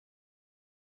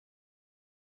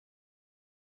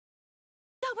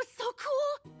was so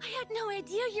cool! I had no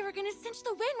idea you were gonna cinch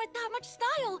the win with that much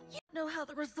style! You know how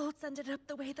the results ended up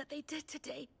the way that they did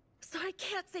today, so I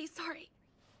can't say sorry.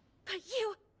 But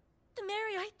you, the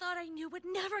Mary I thought I knew would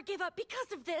never give up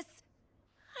because of this.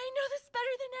 I know this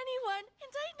better than anyone,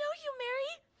 and I know you,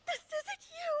 Mary. This isn't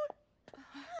you!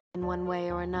 In one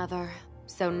way or another.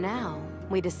 So now,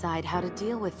 we decide how to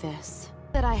deal with this.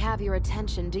 That I have your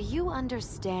attention, do you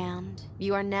understand?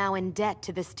 You are now in debt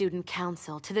to the Student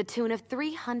Council to the tune of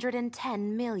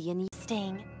 310 million.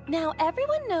 Sting. Now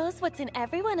everyone knows what's in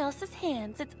everyone else's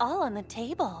hands. It's all on the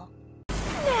table.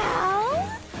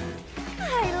 Now,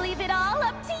 I leave it all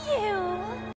up to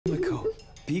you. Miko,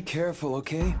 be careful,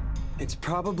 okay? It's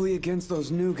probably against those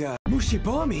new guys.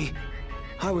 Mushibami!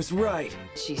 I was right.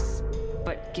 She's...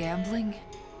 but gambling?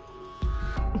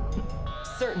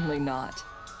 Certainly not.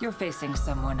 You're facing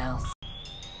someone else.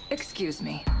 Excuse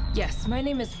me. Yes, my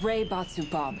name is Rei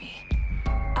Batsubami.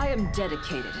 I am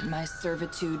dedicated in my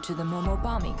servitude to the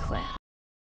Momobami clan.